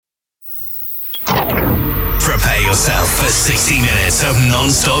Prepare yourself for 60 minutes of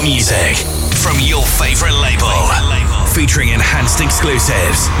non-stop music from your favorite label. Featuring enhanced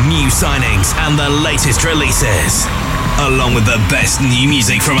exclusives, new signings, and the latest releases. Along with the best new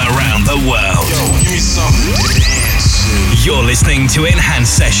music from around the world. Yo, give me something to dance to. You're listening to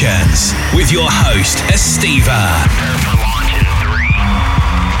Enhanced Sessions with your host, Estiva.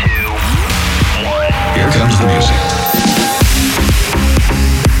 Here comes the music.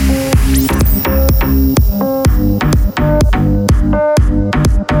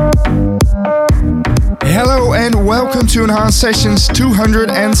 Hello and welcome to Enhanced Sessions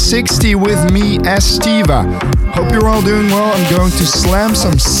 260 with me, Estiva. Hope you're all doing well. I'm going to slam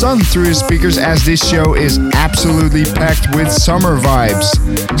some sun through the speakers as this show is absolutely packed with summer vibes.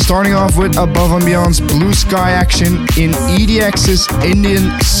 Starting off with Above and Beyond's Blue Sky action in EDX's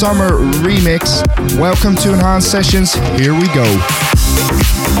Indian Summer remix. Welcome to Enhanced Sessions. Here we go.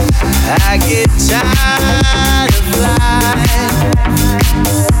 I get tired of life.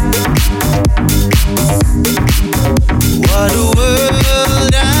 What a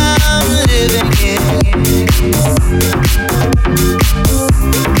world I'm living in.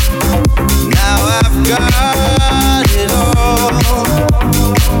 Now I've got it all.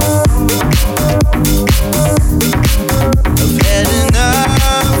 I've had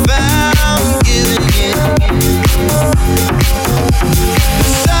enough, I'm giving in. The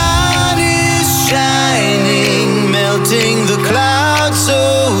sun is shining, melting the clouds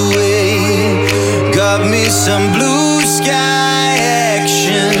away. Got me some blue sky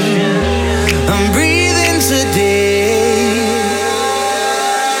action. I'm breathing today.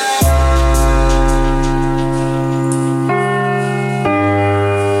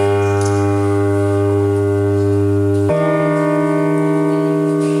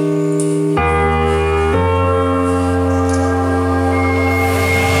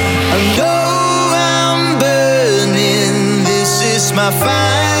 I know I'm burning. This is my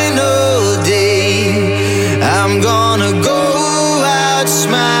final day. I'm gonna go out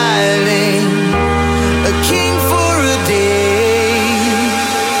smiling, a king for a day.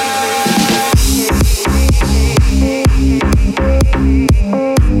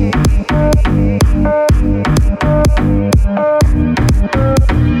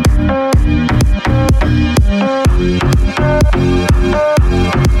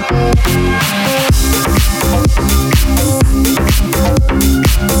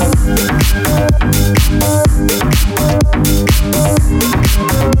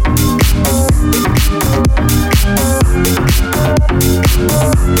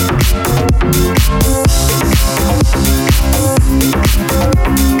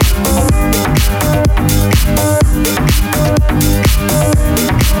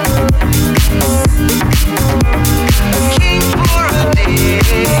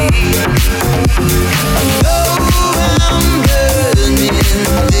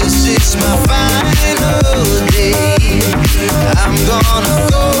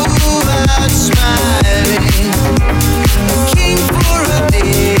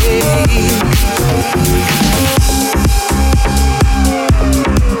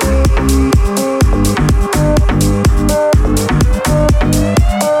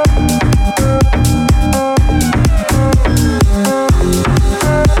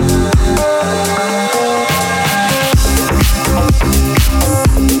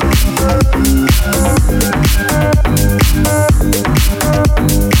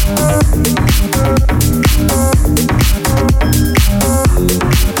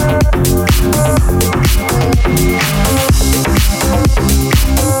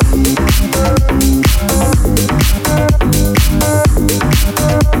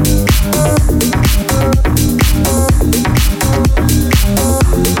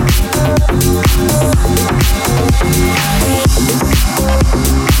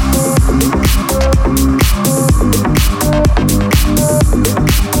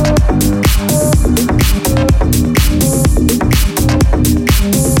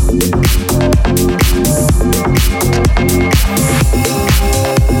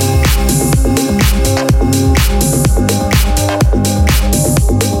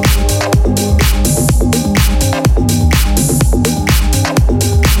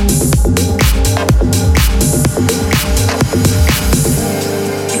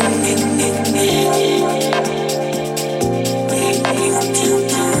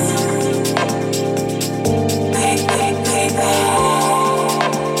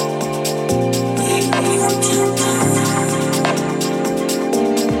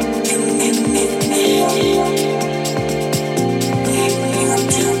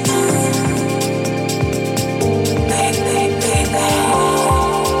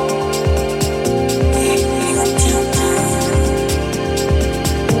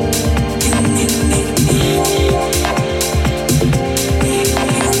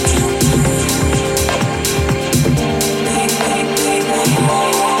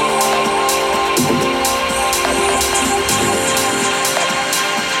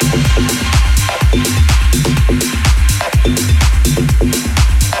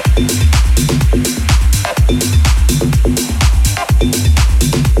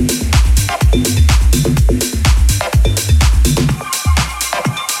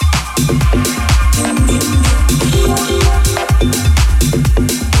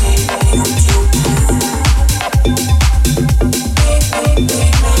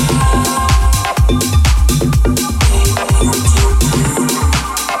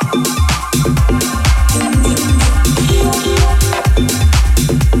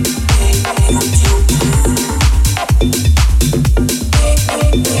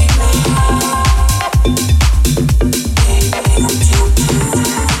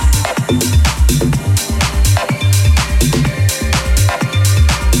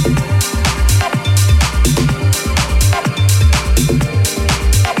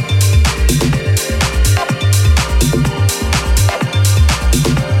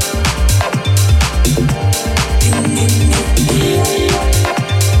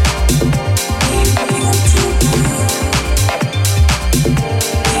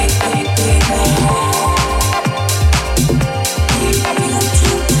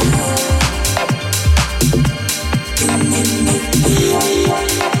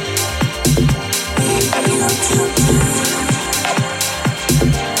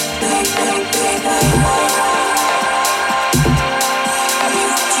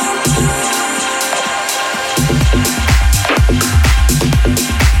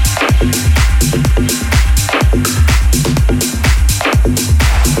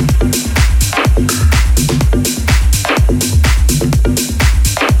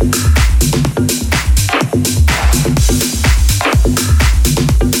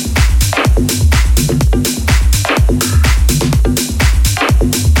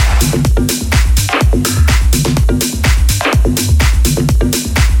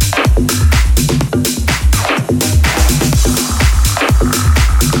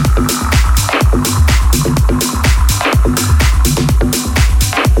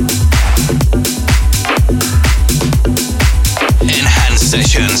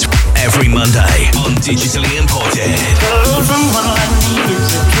 Monday on Digitally Imported. Hello, someone like me, is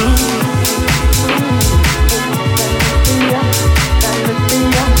it true?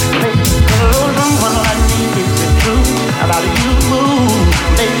 Hello, someone like me, is it true? About you,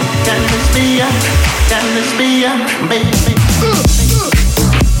 baby, can this be ya? Can this be ya, baby?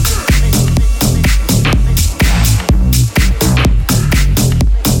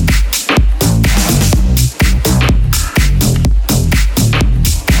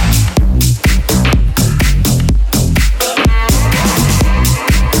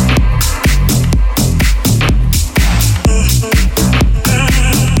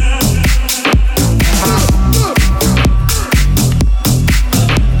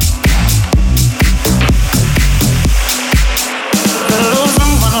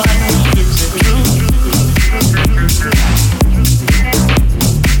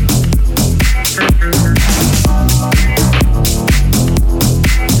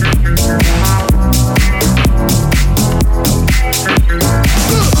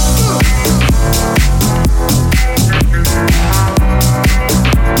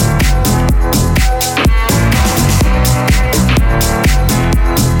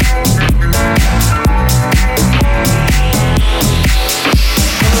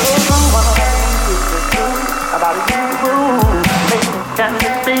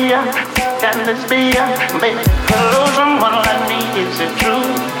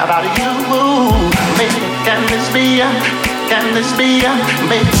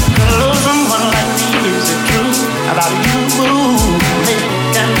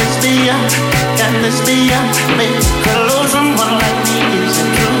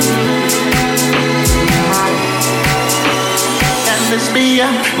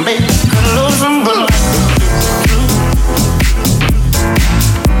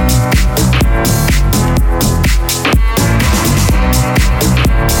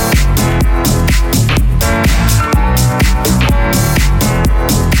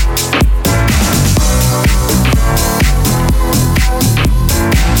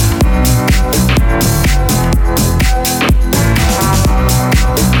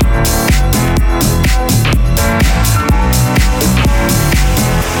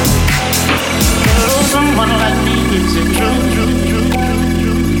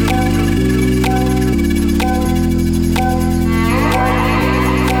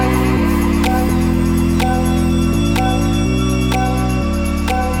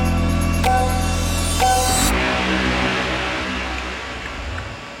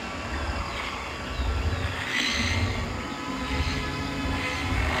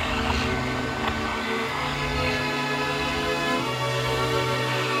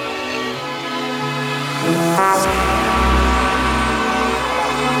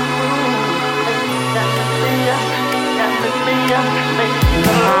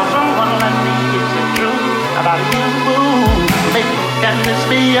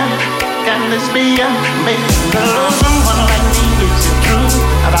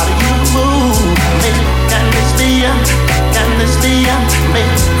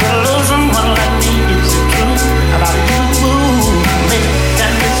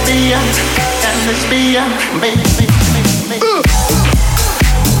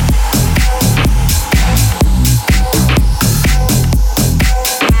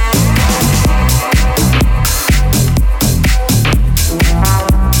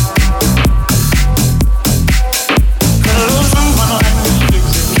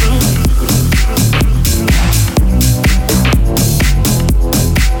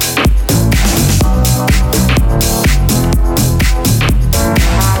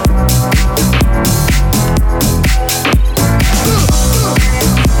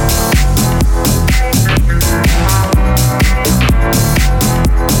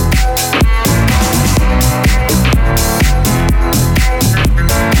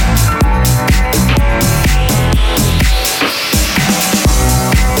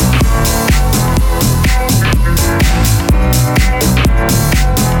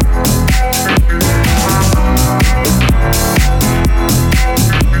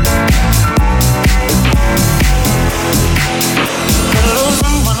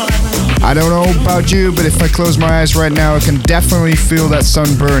 I don't know about you, but if I close my eyes right now, I can definitely feel that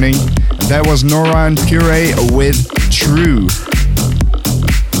sun burning. That was Nora En Pure with True.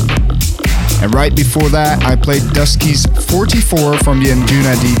 And right before that, I played Dusky's 44 from the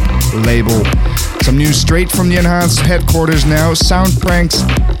Anjuna Deep label. Some news straight from the Enhanced headquarters now. Soundprank's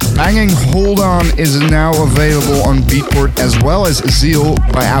banging Hold On is now available on Beatport as well as Zeal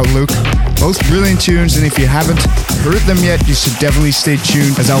by Outlook. Both brilliant tunes, and if you haven't heard them yet, you should definitely stay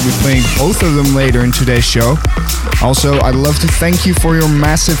tuned as I'll be playing both of them later in today's show. Also, I'd love to thank you for your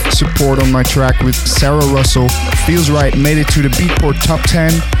massive support on my track with Sarah Russell. Feels Right made it to the Beatport Top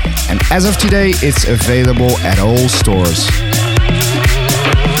 10, and as of today, it's available at all stores.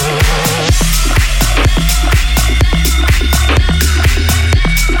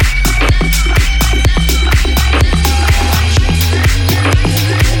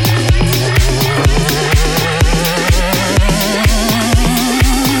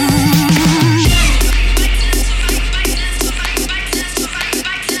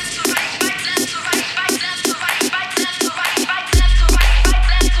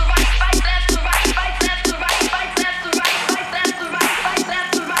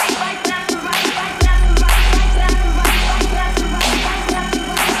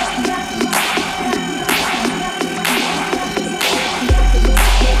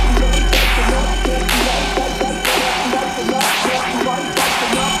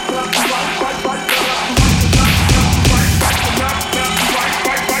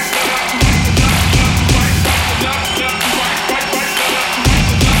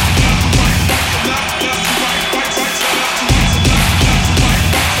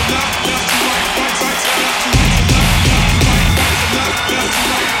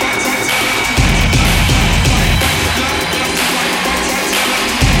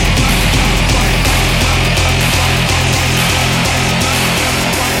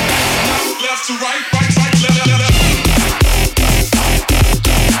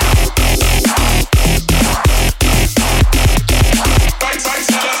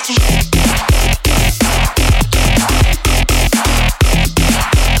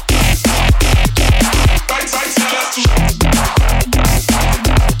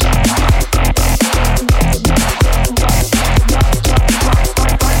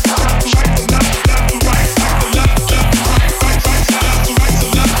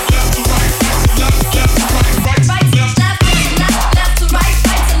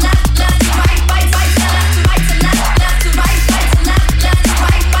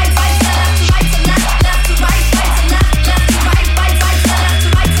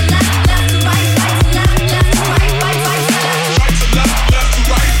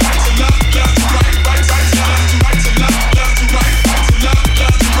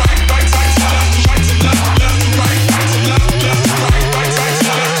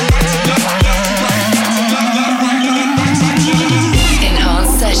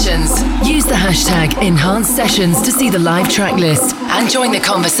 Enhanced Sessions to see the live track list and join the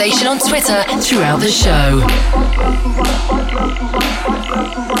conversation on Twitter throughout the show.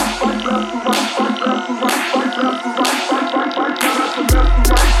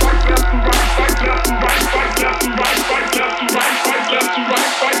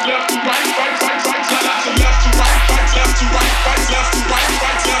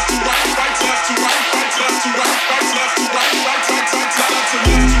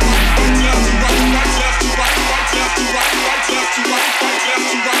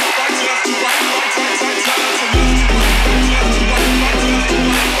 Right,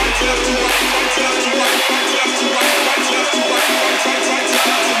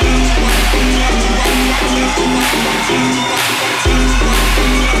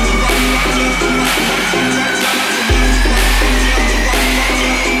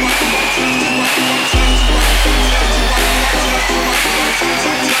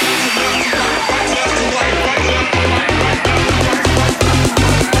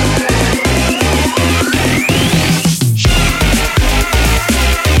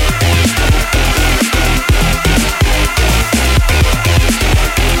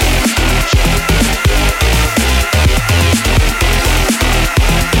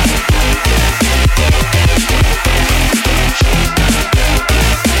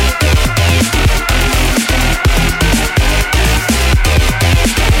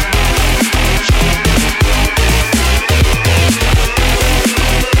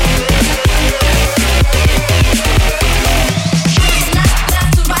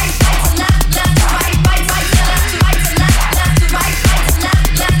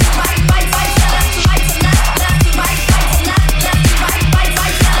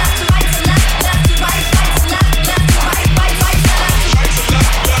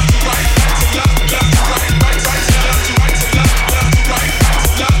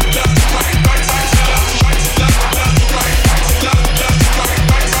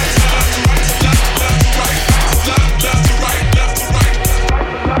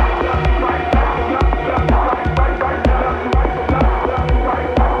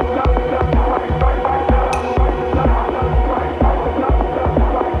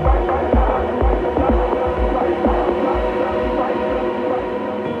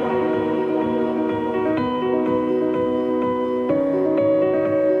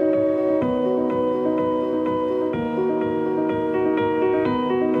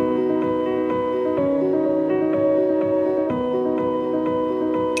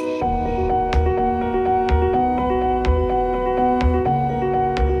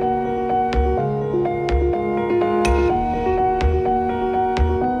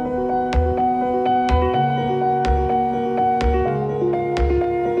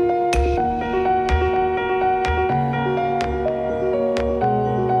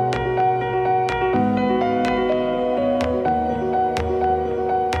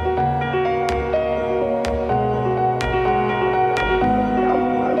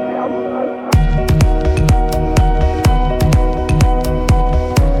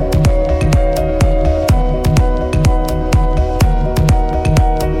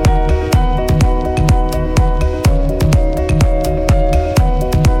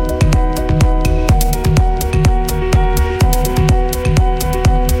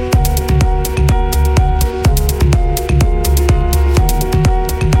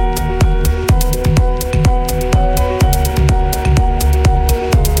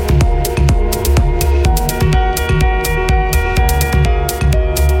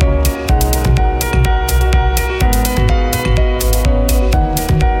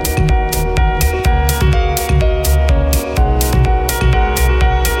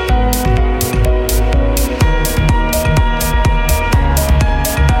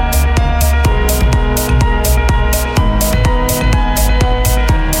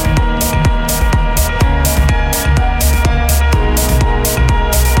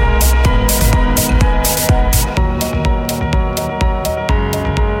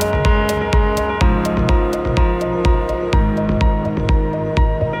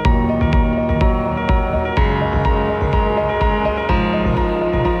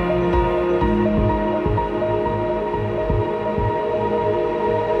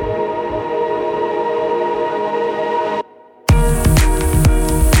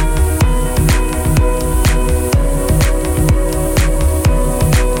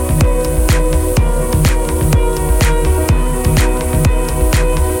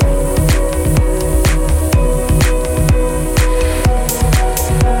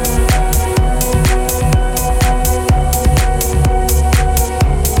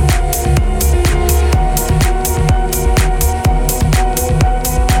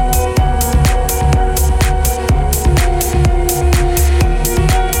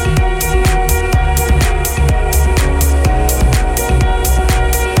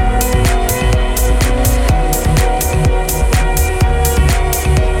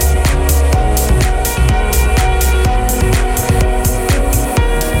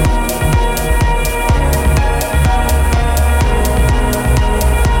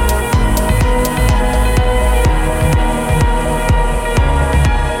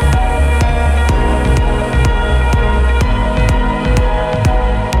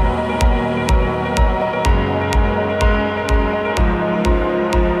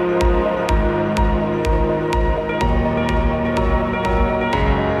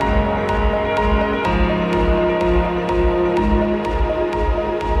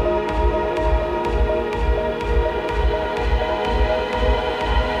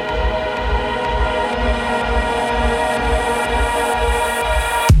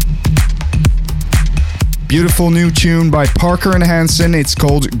 Beautiful new tune by Parker and Hanson. It's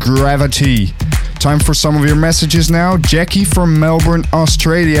called Gravity. Time for some of your messages now. Jackie from Melbourne,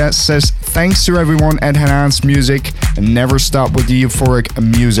 Australia says, thanks to everyone at Enhanced Music and never stop with the euphoric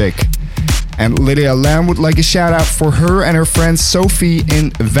music. And Lydia Lamb would like a shout out for her and her friend Sophie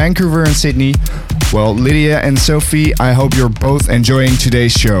in Vancouver and Sydney. Well, Lydia and Sophie, I hope you're both enjoying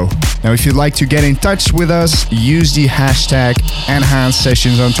today's show. Now, if you'd like to get in touch with us, use the hashtag Enhanced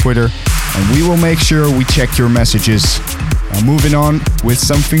Sessions on Twitter, and we will make sure we check your messages. Now, moving on with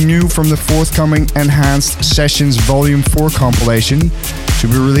something new from the forthcoming Enhanced Sessions Volume 4 compilation to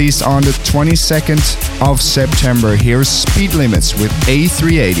be released on the 22nd of September. Here's Speed Limits with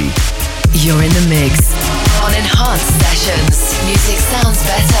A380. You're in the mix on Enhanced Sessions. Music sounds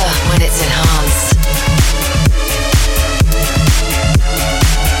better when it's enhanced.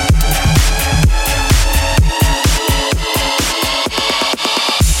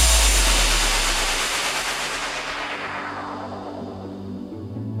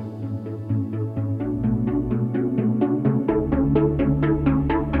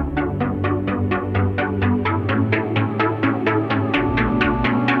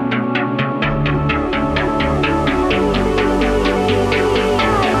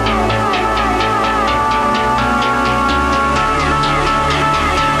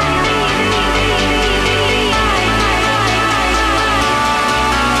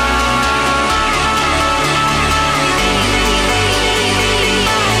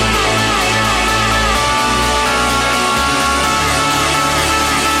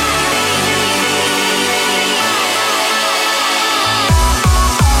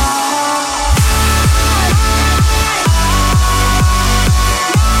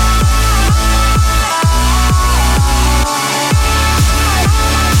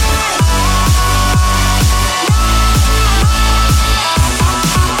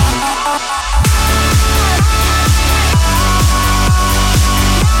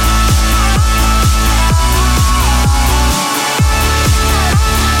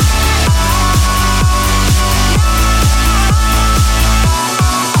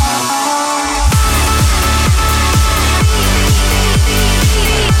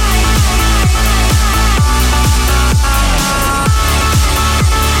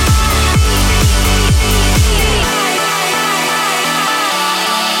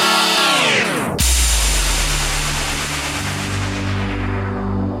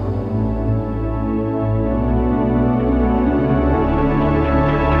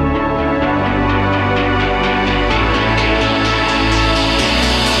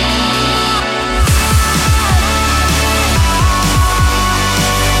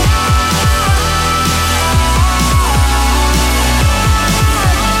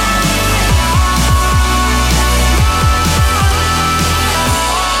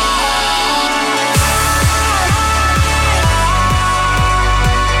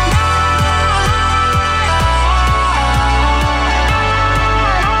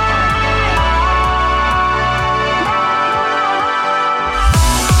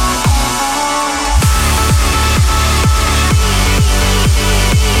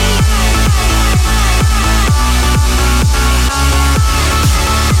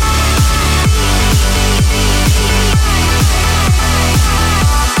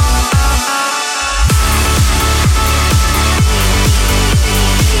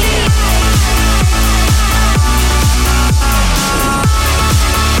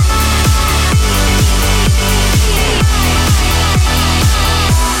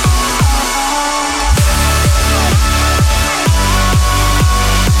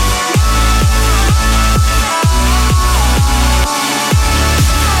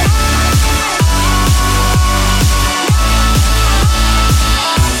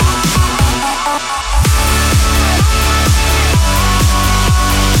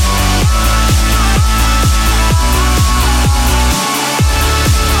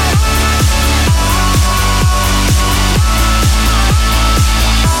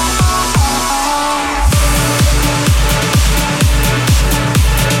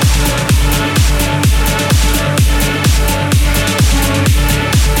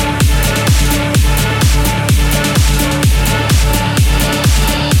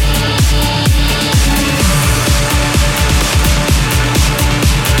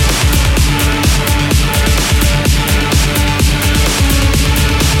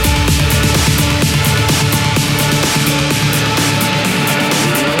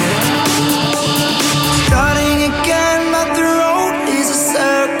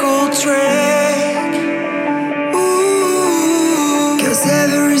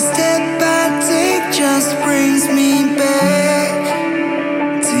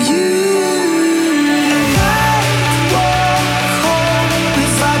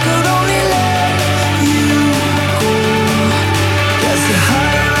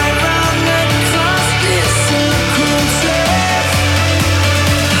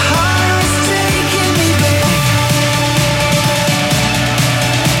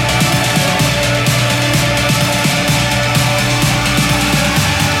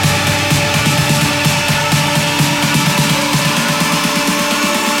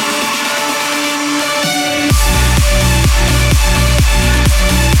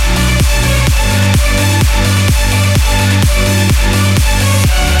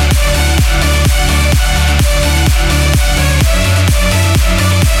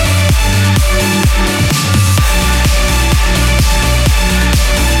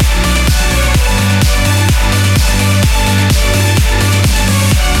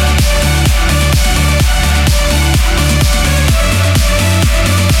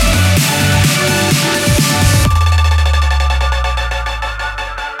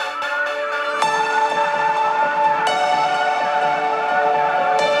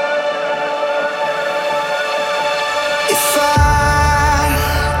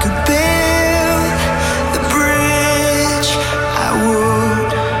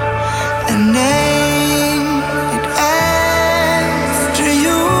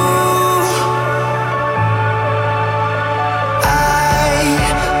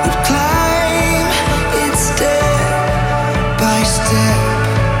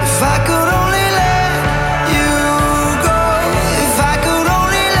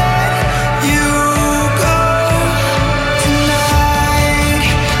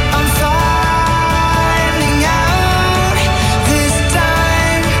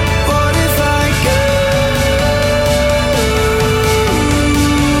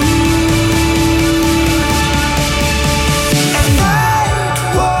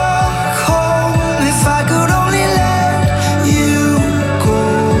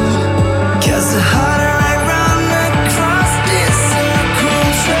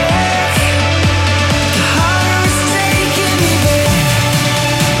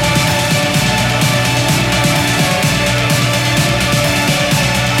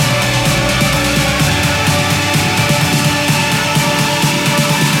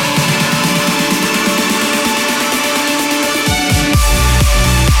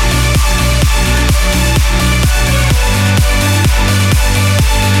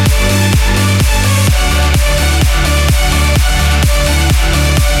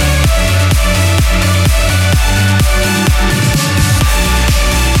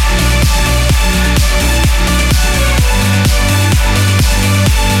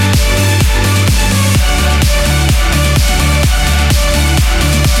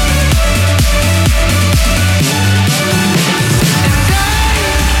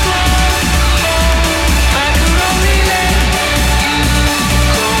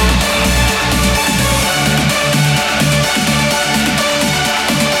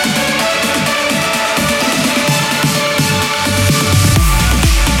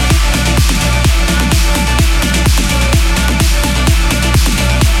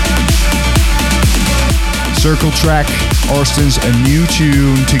 Circle track, Orston's a new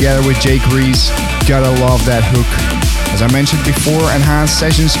tune together with Jake Reese. Gotta love that hook. As I mentioned before, Enhanced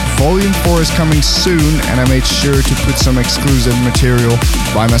Sessions Volume 4 is coming soon, and I made sure to put some exclusive material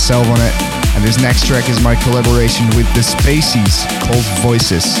by myself on it. And this next track is my collaboration with the Spaceys called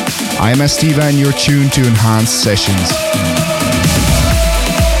Voices. I am Estiva and you're tuned to Enhanced Sessions.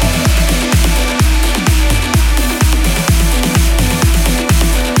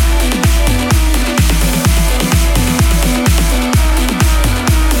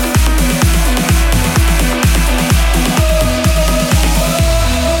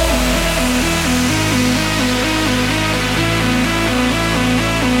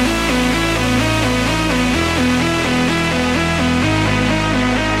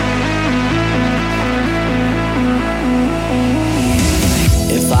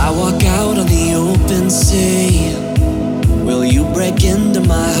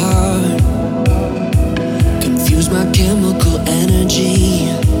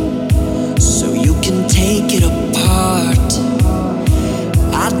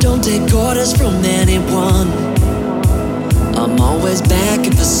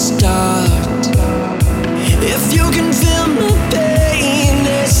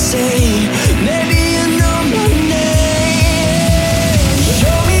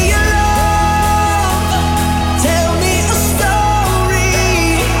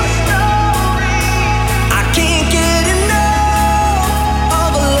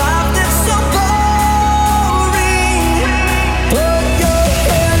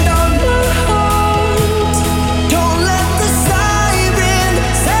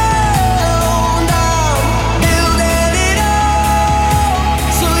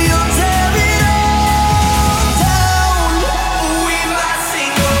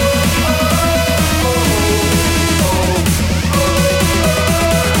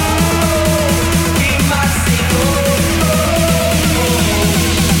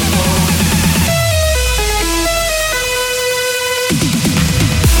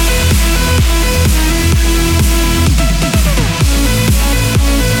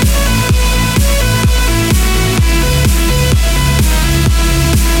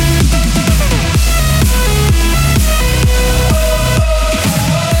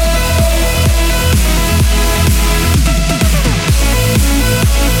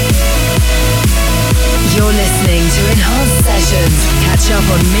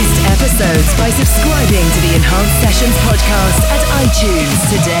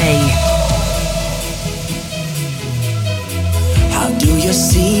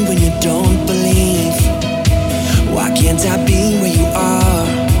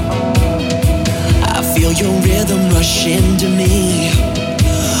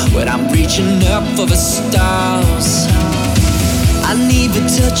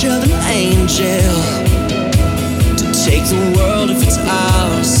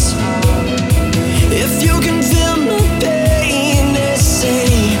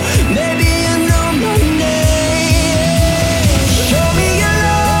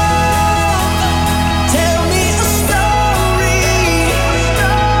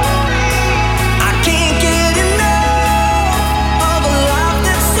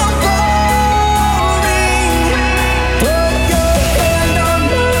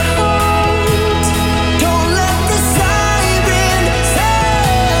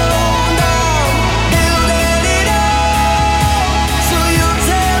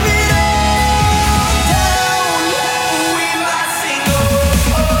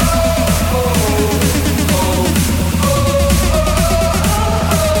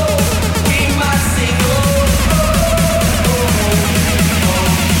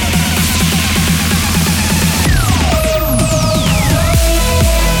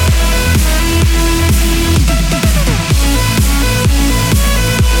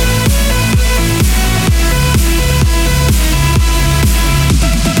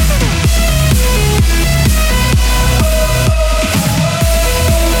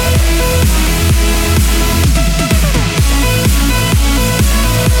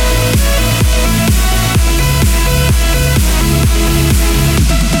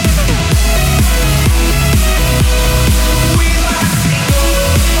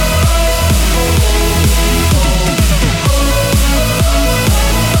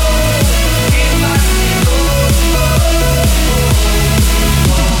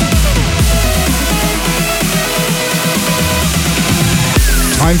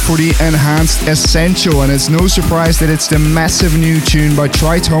 For the Enhanced Essential, and it's no surprise that it's the massive new tune by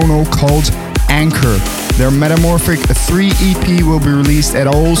Tritonal called Anchor. Their Metamorphic 3 EP will be released at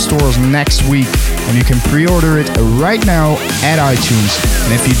all stores next week, and you can pre-order it right now at iTunes.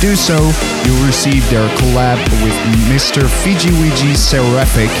 And if you do so, you'll receive their collab with Mr. Fiji Ouija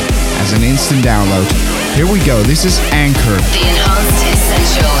Seraphic as an instant download. Here we go, this is Anchor. The Enhanced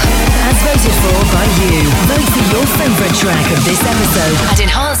Essential. As voted for by you. Vote for your favourite track of this episode at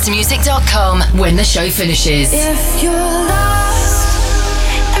enhancedmusic.com when the show finishes. If you're lost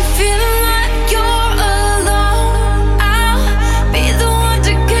and feeling like you're alone, I'll be the one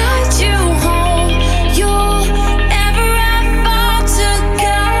to guide you home. You'll never have far to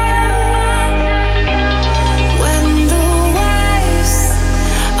go. When the waves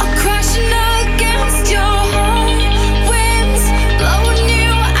are crashing against your home, winds blowing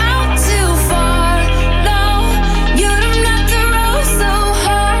you out too far. No, you don't have to row so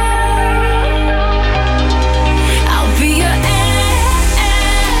hard. I'll be your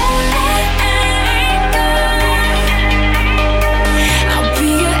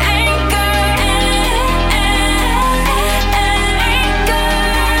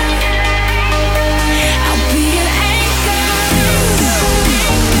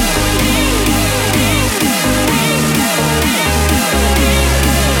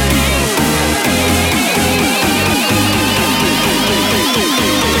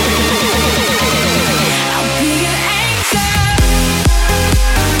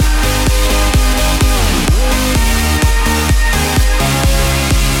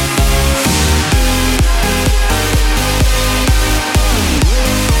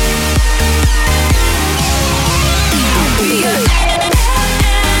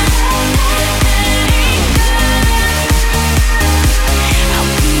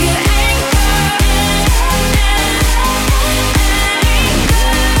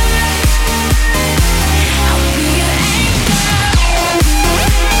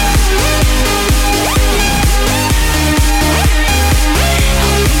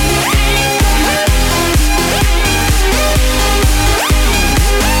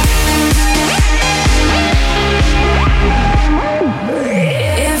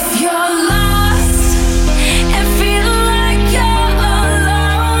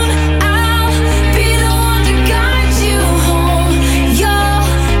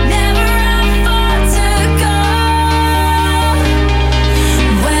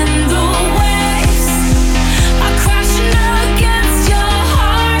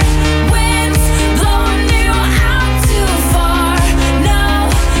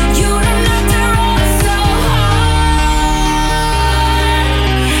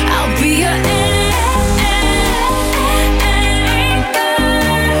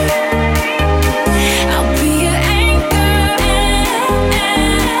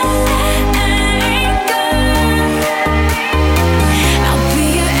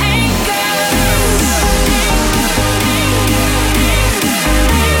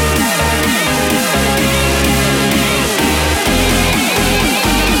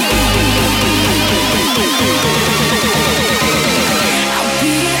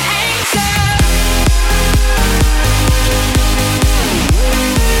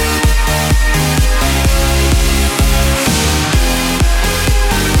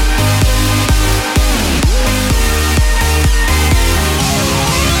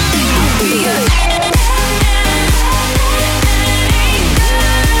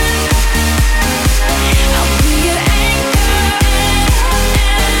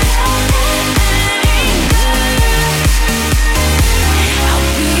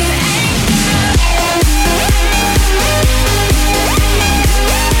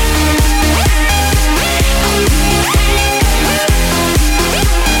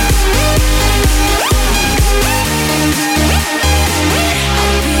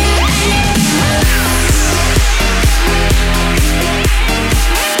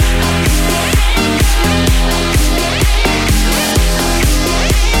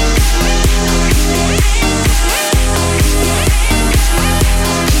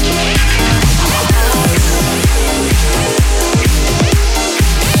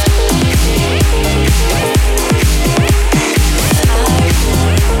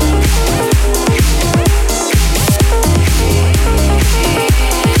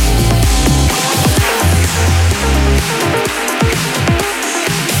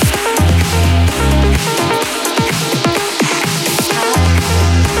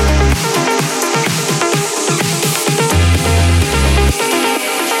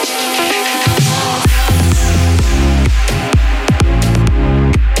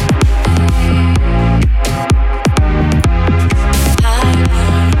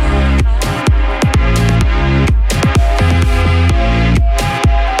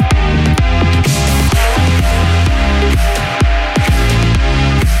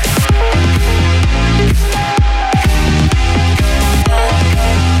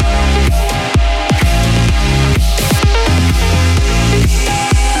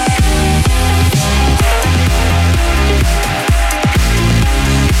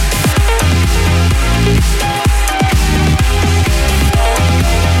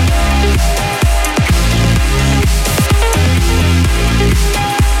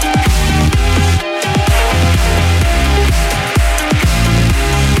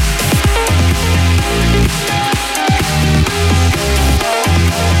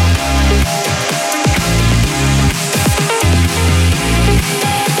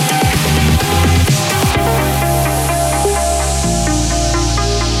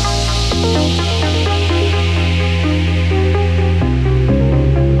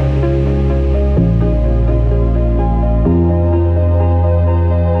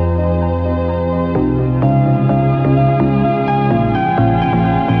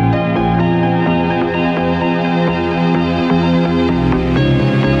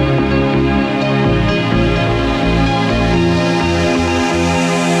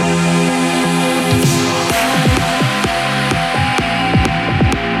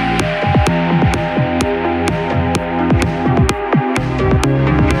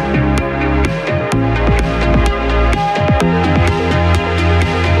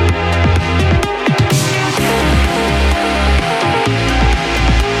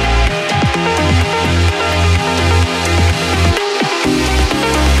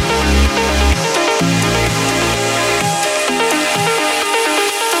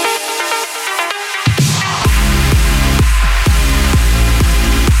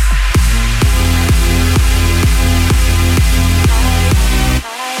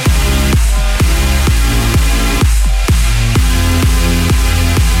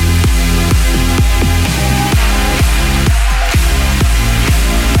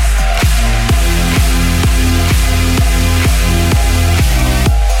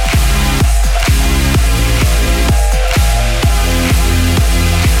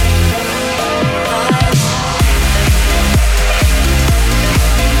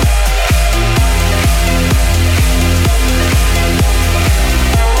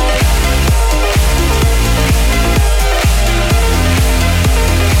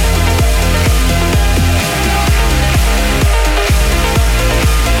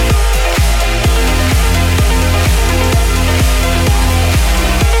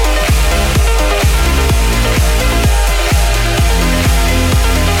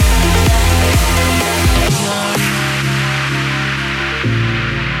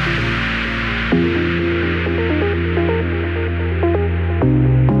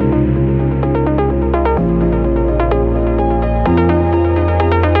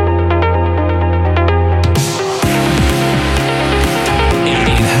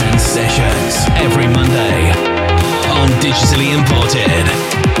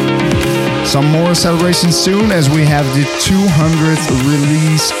celebration soon as we have the 200th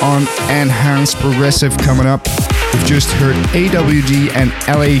release on Enhanced Progressive coming up. We've just heard AWG and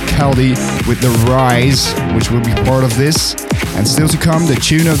LA Caldi with The Rise, which will be part of this. And still to come, the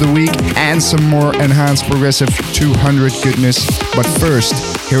tune of the week and some more Enhanced Progressive 200 goodness. But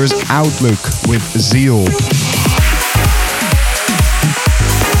first, here is Outlook with Zeal.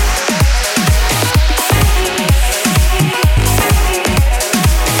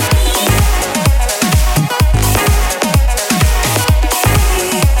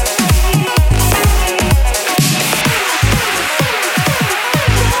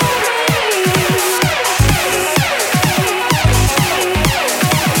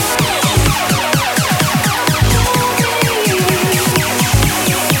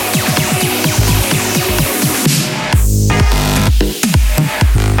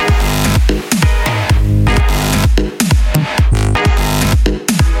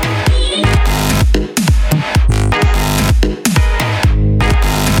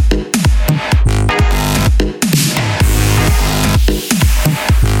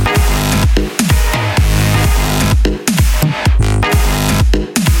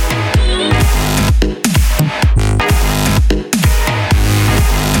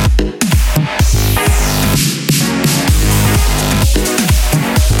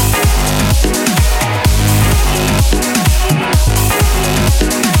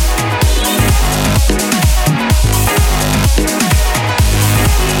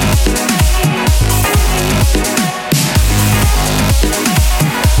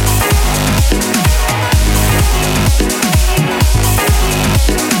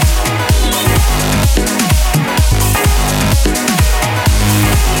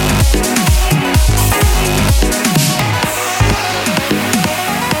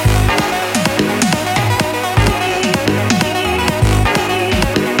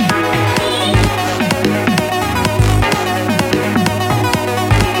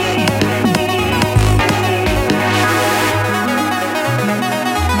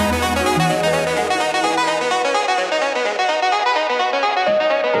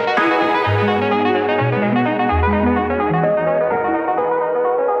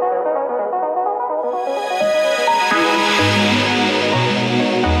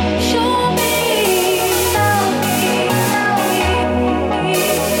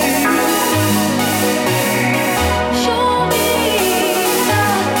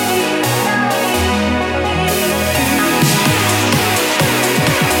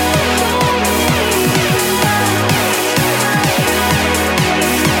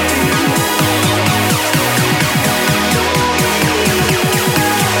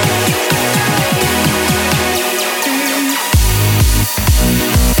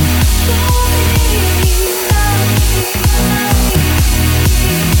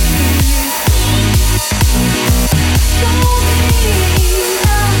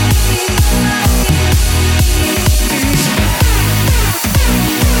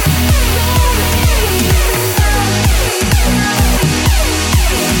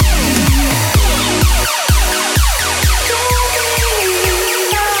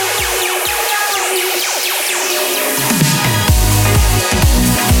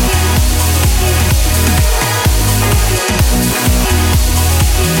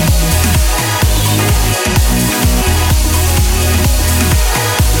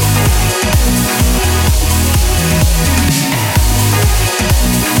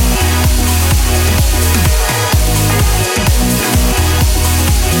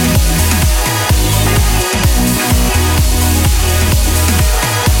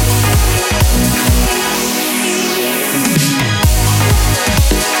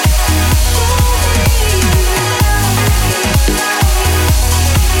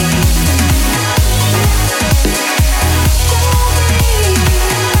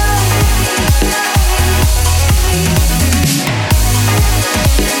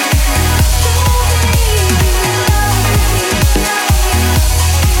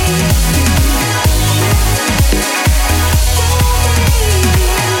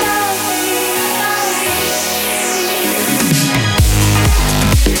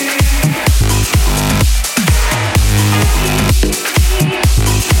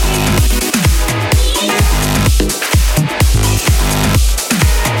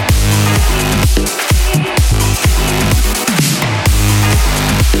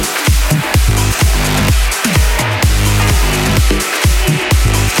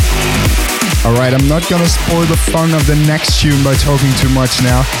 Alright, I'm not gonna spoil the fun of the next tune by talking too much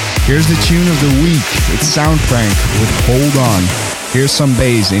now. Here's the tune of the week. It's Soundprank with Hold On. Here's some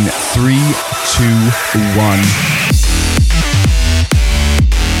bass in 3, 2, 1.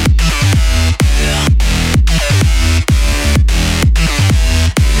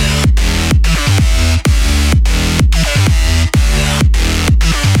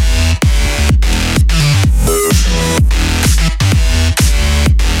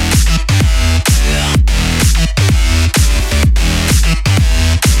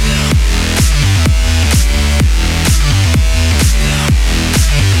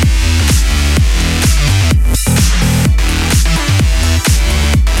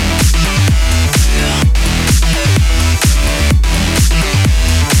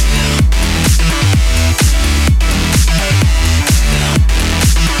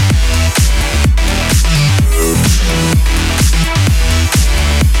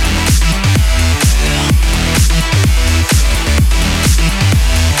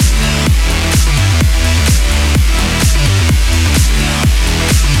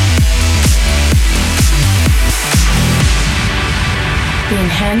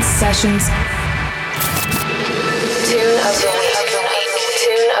 Enhanced Sessions. Tune of the week.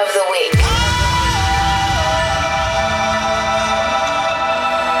 Tune of the week.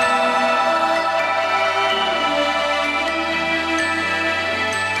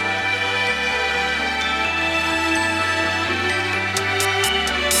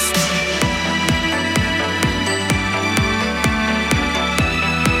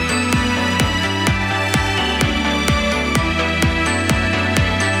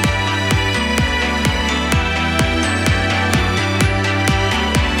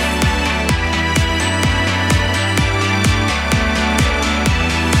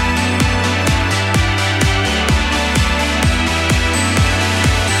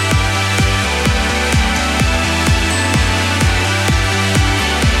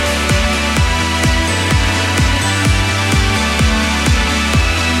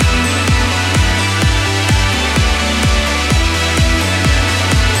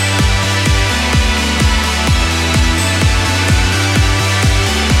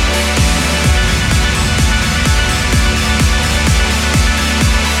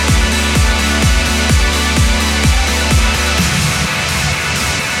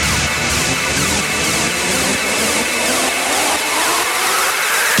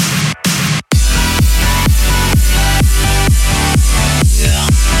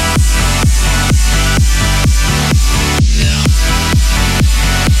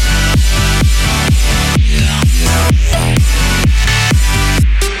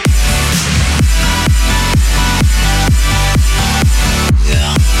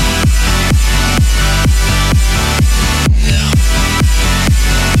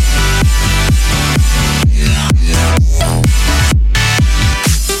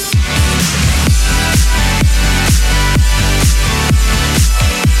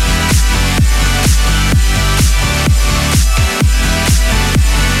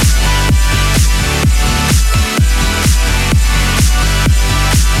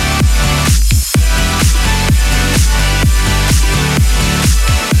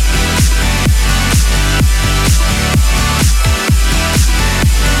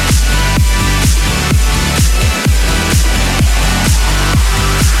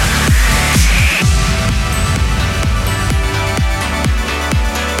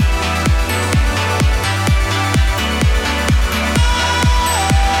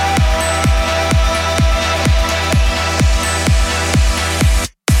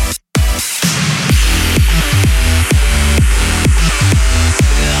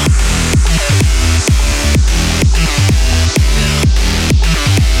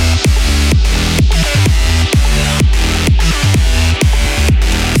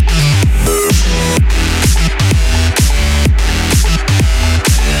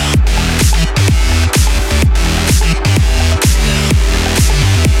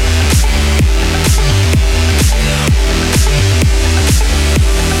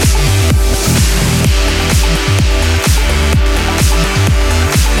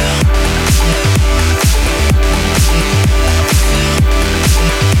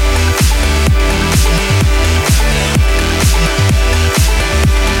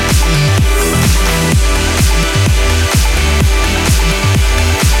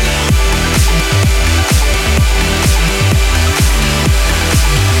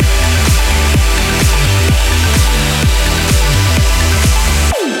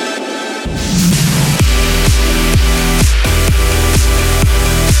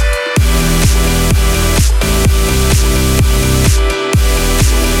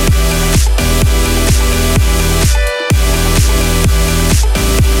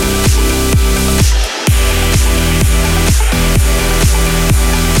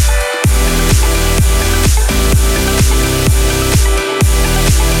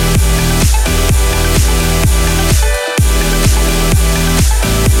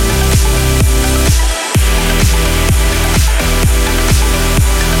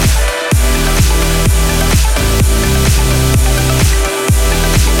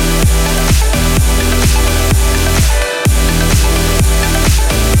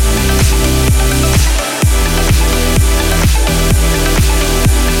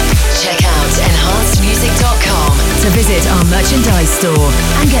 merchandise store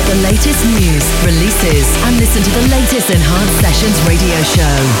and get the latest news, releases, and listen to the latest Enhanced Sessions radio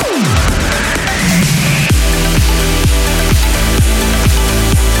show.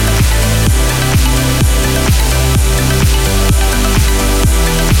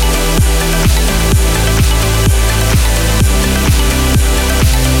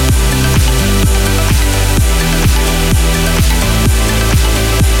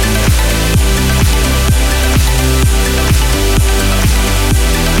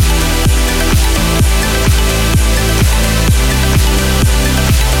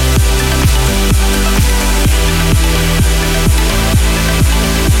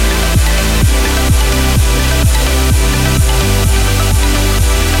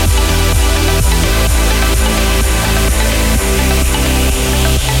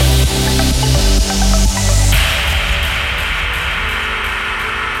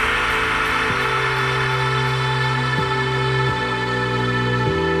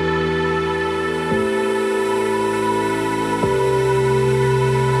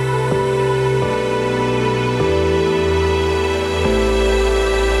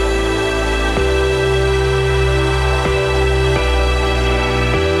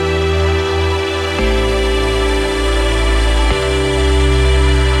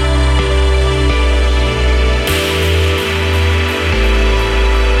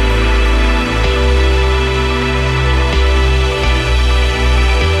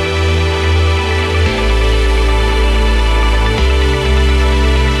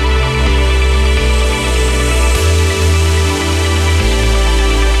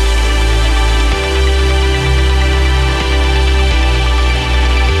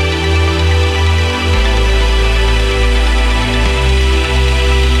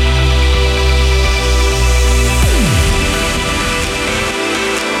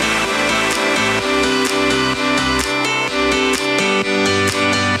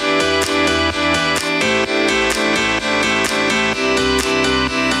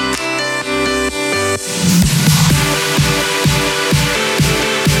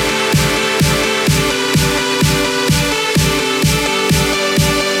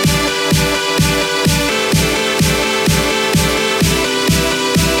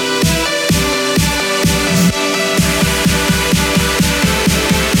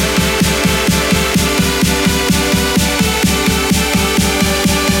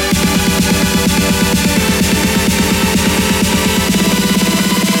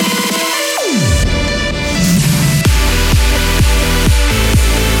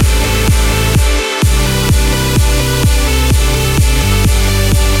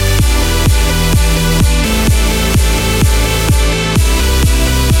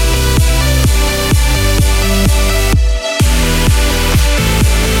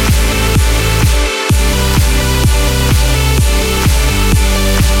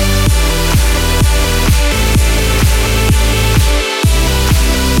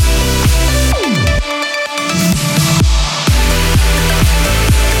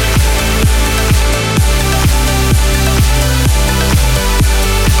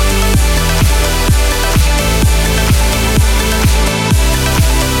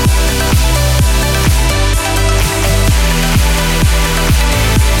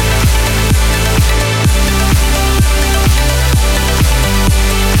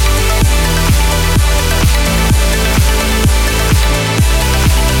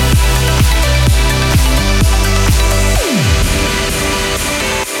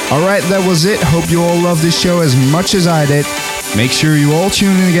 Alright, that was it. Hope you all loved this show as much as I did. Make sure you all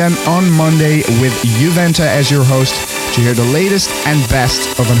tune in again on Monday with Juventa as your host to hear the latest and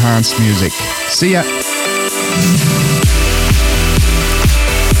best of enhanced music. See ya!